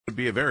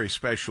be a very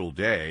special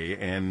day,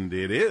 and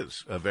it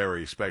is a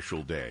very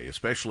special day,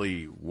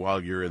 especially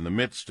while you're in the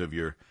midst of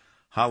your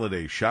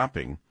holiday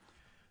shopping.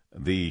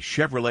 The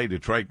Chevrolet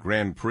Detroit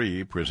Grand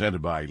Prix,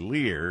 presented by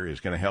Lear, is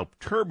going to help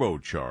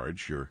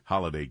turbocharge your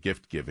holiday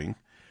gift-giving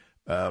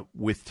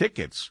with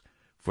tickets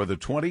for the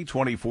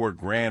 2024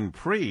 Grand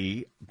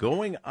Prix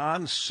going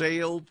on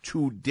sale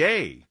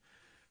today.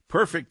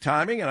 Perfect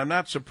timing, and I'm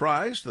not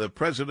surprised. The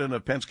president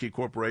of Penske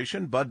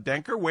Corporation, Bud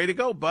Denker. Way to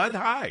go, Bud.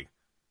 Hi.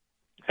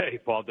 Hey,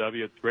 Paul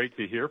W., it's great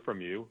to hear from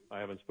you. I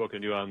haven't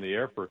spoken to you on the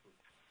air for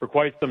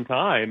quite some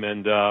time,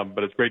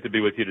 but it's great to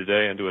be with you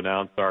today and to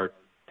announce our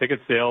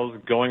ticket sales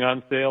going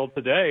on sale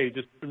today,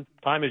 just in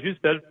time, as you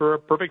said, for a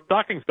perfect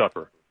stocking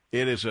stuffer.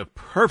 It is a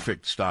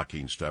perfect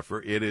stocking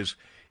stuffer.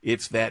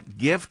 It's that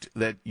gift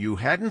that you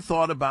hadn't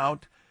thought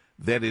about,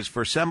 that is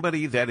for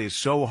somebody that is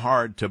so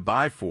hard to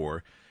buy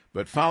for.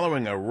 But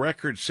following a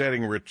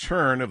record-setting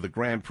return of the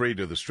Grand Prix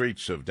to the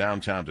streets of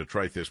downtown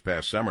Detroit this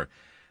past summer,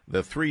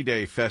 the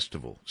three-day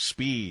festival,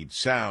 speed,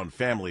 sound,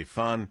 family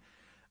fun,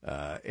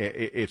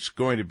 it's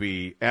going to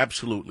be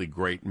absolutely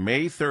great.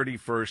 May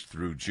 31st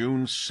through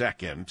June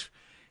 2nd.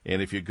 And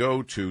if you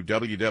go to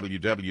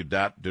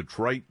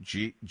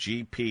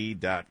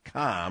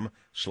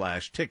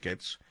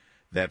www.detroitgp.com/tickets,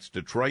 that's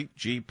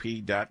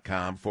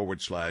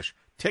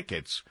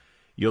detroitgp.com/tickets,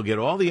 you'll get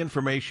all the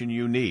information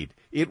you need.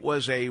 It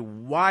was a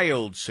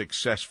wild,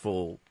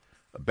 successful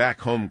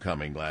back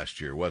homecoming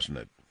last year, wasn't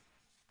it?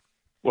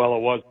 Well,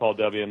 it was, Paul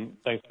W., and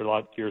thanks for a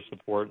lot to your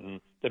support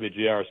and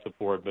WGR's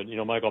support. But,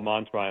 Michael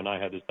Montry and I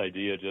had this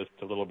idea just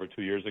a little over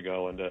 2 years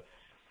ago, and to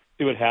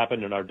see what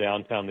happened in our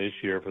downtown this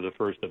year for the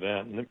first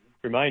event. And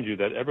remind you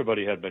that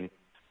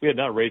we had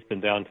not raced in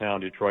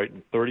downtown Detroit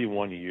in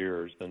 31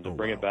 years, and to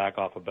bring it back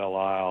off of Belle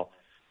Isle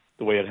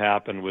the way it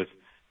happened with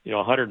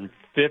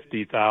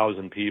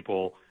 150,000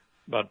 people,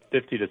 about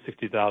 50 to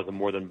 60,000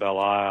 more than Belle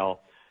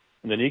Isle,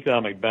 and an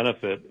economic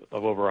benefit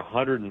of over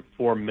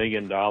 $104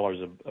 million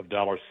of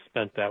dollars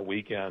spent that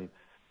weekend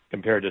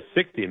compared to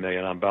 $60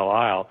 million on Belle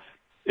Isle.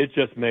 It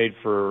just made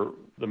for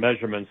the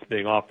measurements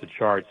being off the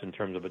charts in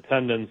terms of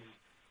attendance,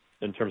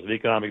 in terms of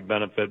economic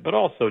benefit, but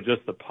also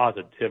just the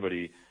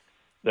positivity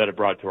that it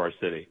brought to our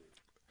city.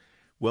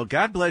 Well,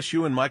 God bless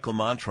you and Michael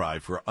Montry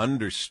for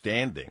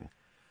understanding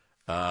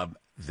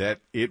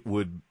that it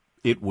would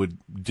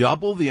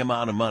double the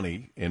amount of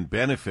money and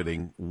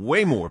benefiting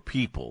way more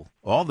people,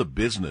 all the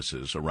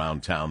businesses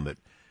around town that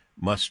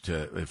must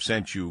have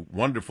sent you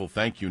wonderful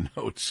thank you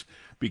notes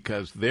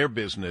because their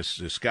business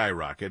is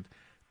skyrocketed,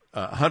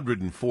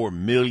 $104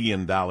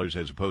 million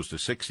as opposed to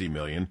 $60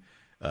 million.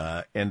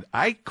 And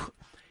I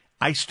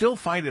still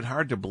find it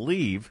hard to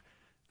believe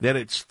that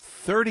it's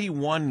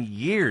 31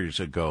 years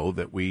ago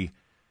that we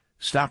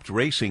stopped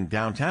racing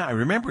downtown. I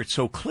remember it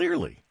so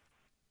clearly.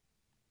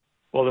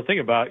 Well, the thing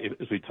about it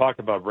is we talked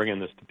about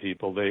bringing this to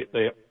people. They,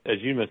 as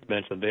you just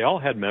mentioned, they all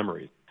had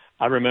memories.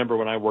 I remember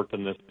when I worked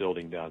in this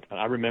building downtown.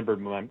 I remember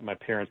my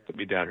parents put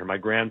me down here. My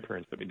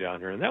grandparents put me down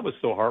here, and that was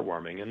so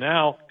heartwarming. And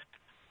now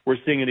we're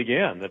seeing it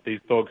again, that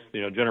these folks,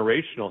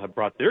 generational, have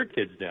brought their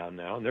kids down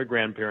now, and their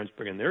grandparents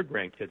bringing their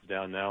grandkids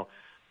down now.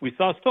 We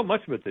saw so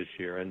much of it this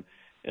year. And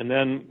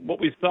then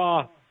what we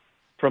saw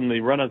from the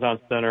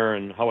Renaissance Center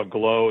and how it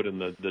glowed, and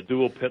the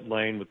dual pit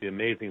lane with the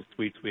amazing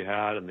suites we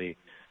had, and the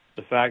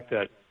fact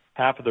that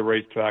half of the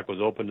racetrack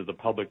was open to the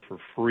public for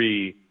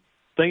free,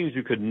 things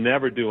you could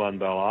never do on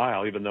Belle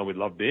Isle, even though we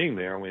loved being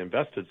there and we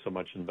invested so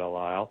much in Belle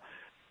Isle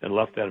and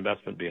left that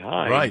investment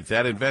behind. Right,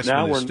 that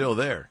investment is still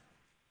there.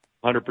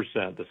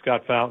 100%. The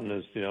Scott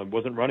Fountain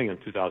wasn't running in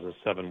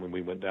 2007 when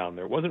we went down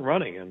there. It wasn't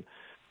running, and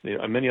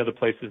many other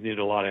places needed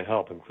a lot of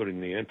help,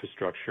 including the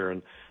infrastructure.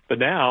 But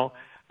now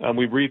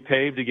we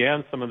repaved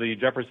again some of the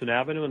Jefferson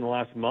Avenue in the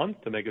last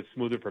month to make it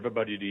smoother for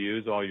everybody to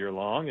use all year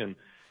long, and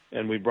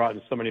we brought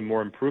in so many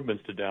more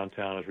improvements to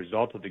downtown as a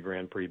result of the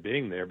Grand Prix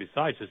being there.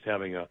 Besides just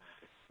having a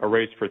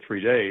race for 3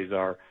 days,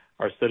 our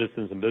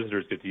citizens and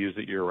visitors get to use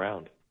it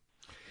year-round.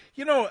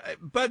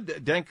 Bud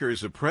Denker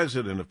is the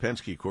president of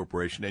Penske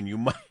Corporation, and you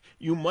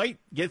might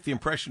get the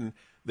impression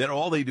that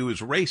all they do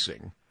is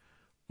racing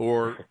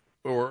or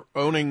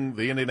owning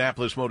the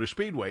Indianapolis Motor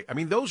Speedway. I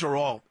mean, those are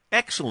all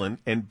excellent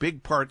and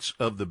big parts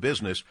of the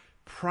business,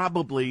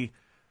 probably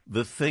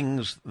the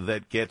things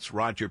that gets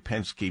Roger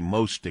Penske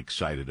most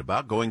excited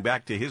about, going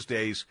back to his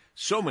days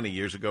so many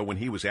years ago when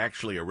he was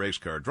actually a race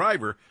car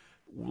driver,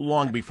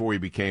 long before he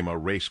became a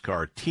race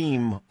car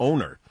team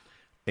owner.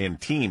 And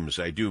teams,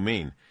 I do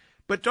mean.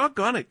 But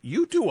doggone it,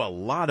 you do a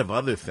lot of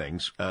other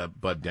things,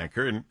 Bud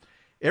Denker, and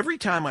every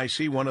time I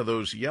see one of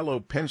those yellow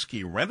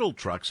Penske rental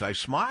trucks, I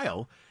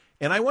smile,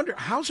 and I wonder,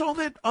 how's all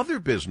that other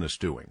business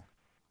doing?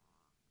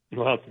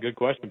 Well, that's a good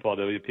question, Paul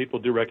W. People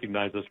do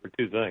recognize us for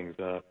two things,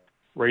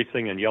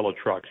 racing and yellow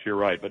trucks. You're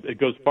right, but it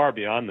goes far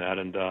beyond that.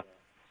 And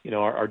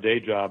our day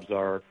jobs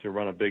are to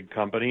run a big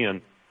company,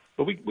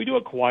 but we do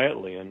it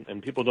quietly,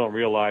 and people don't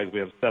realize we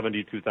have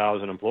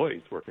 72,000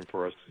 employees working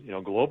for us,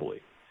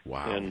 globally.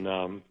 Wow.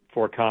 In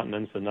 4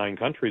 continents and 9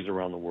 countries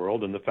around the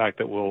world, and the fact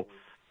that we'll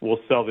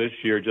sell this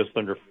year just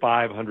under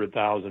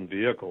 500,000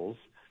 vehicles,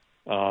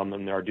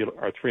 and our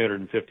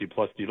 350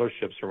 plus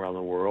dealerships around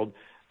the world.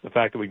 The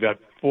fact that we've got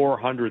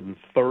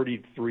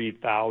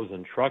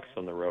 433,000 trucks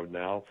on the road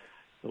now,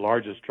 the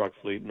largest truck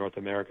fleet in North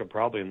America,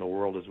 probably in the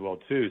world as well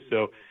too.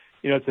 So,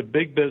 it's a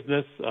big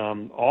business,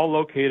 all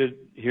located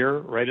here,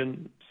 right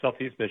in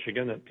Southeast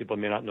Michigan, that people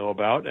may not know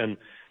about. And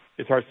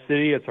it's our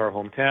city, it's our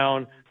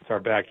hometown, it's our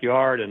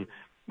backyard, and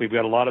we've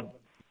got a lot of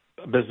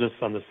business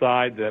on the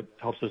side that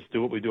helps us do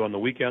what we do on the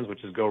weekends,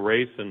 which is go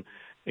race and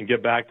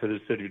get back to the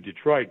city of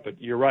Detroit. But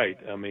you're right.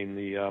 I mean,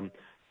 the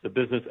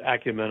business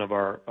acumen of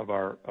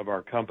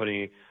our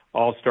company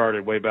all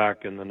started way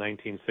back in the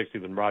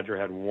 1960s when Roger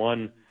had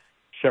one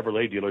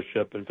Chevrolet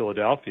dealership in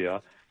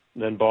Philadelphia,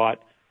 and then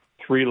bought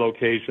 3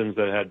 locations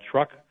that had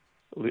truck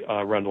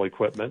rental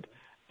equipment,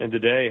 and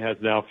today has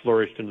now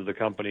flourished into the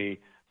company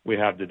we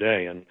have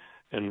today.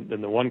 And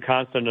the one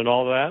constant in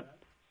all that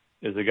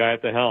is the guy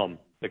at the helm,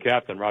 the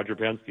captain, Roger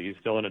Penske. He's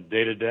still in it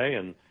day to day,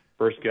 and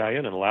first guy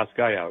in and last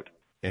guy out.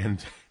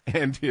 And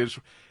his,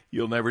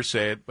 you'll never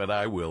say it, but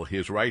I will,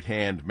 his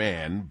right-hand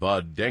man,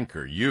 Bud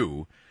Denker,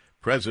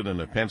 president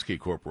of Penske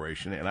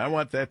Corporation, and I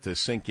want that to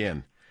sink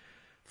in.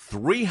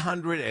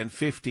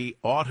 350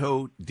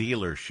 auto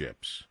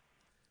dealerships,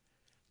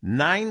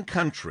 9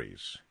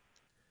 countries,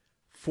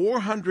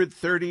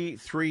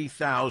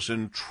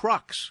 433,000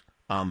 trucks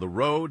on the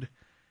road,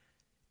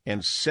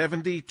 and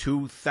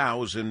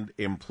 72,000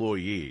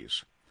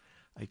 employees.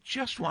 I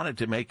just wanted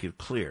to make it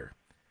clear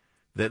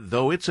that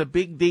though it's a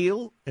big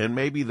deal and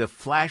maybe the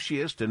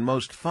flashiest and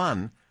most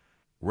fun,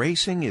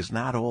 racing is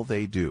not all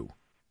they do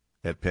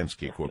at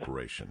Penske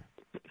Corporation.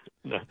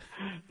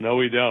 No,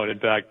 we don't. In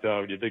fact,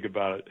 when you think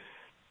about it,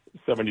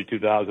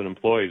 72,000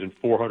 employees and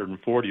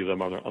 440 of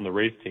them on the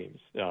race teams.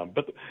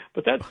 But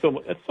that's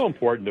so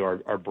important to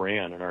our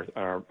brand and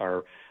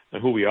our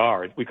and who we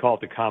are. We call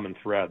it the common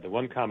thread. The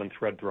one common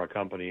thread through our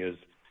company is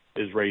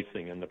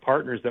racing, and the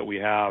partners that we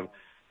have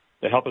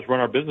that help us run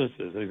our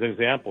businesses. As an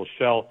example,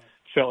 Shell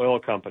Oil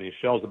Company.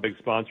 Shell's a big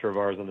sponsor of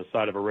ours on the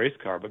side of a race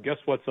car, but guess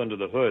what's under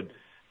the hood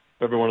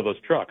of every one of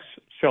those trucks?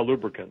 Shell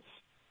lubricants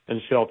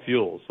and Shell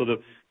fuels. So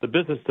the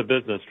business to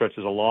business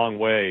stretches a long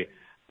way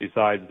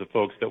besides the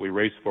folks that we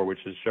race for, which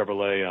is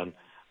Chevrolet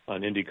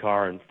on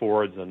IndyCar and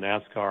Fords and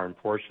NASCAR and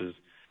Porsches.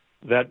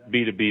 That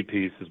B2B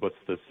piece is what's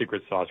the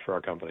secret sauce for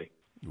our company.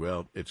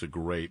 Well, it's a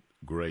great,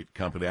 great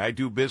company. I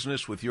do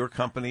business with your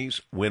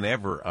companies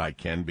whenever I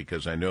can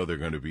because I know they're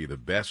going to be the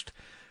best.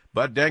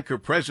 Bud Denker,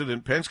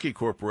 President, Penske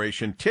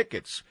Corporation.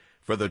 Tickets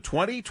for the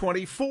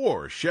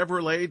 2024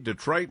 Chevrolet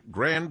Detroit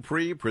Grand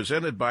Prix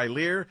presented by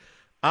Lear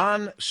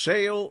on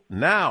sale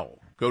now.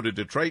 Go to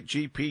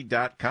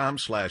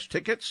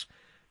DetroitGP.com/tickets,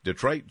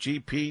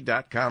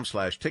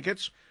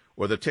 DetroitGP.com/tickets,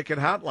 or the ticket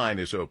hotline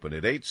is open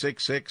at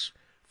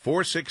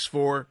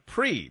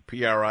 866-464-PRE,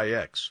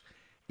 P-R-I-X,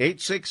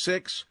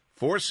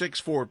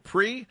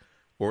 866-464-PRE,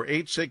 or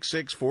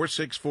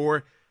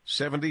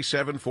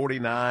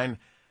 866-464-7749.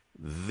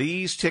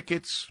 These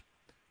tickets,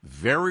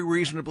 very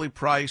reasonably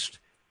priced,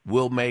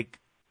 will make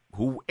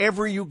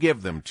whoever you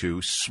give them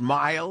to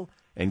smile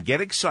and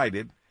get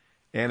excited,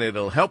 and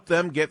it'll help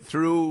them get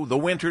through the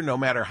winter no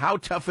matter how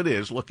tough it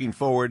is, looking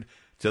forward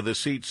to the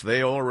seats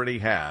they already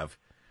have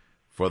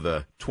for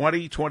the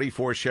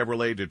 2024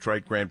 Chevrolet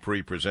Detroit Grand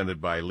Prix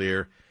presented by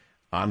Lear,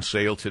 on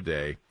sale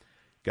today.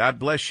 God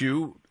bless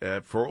you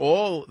for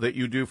all that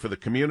you do for the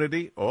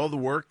community, all the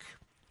work,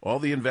 all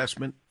the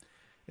investment.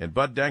 And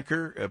Bud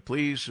Denker,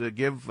 please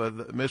give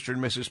Mr.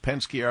 and Mrs.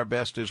 Penske our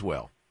best as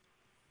well.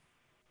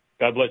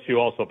 God bless you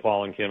also,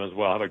 Paul and Kim, as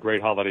well. Have a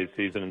great holiday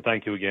season, and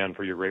thank you again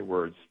for your great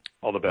words.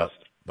 All the best.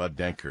 Bud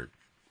Denker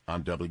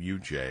on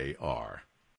WJR.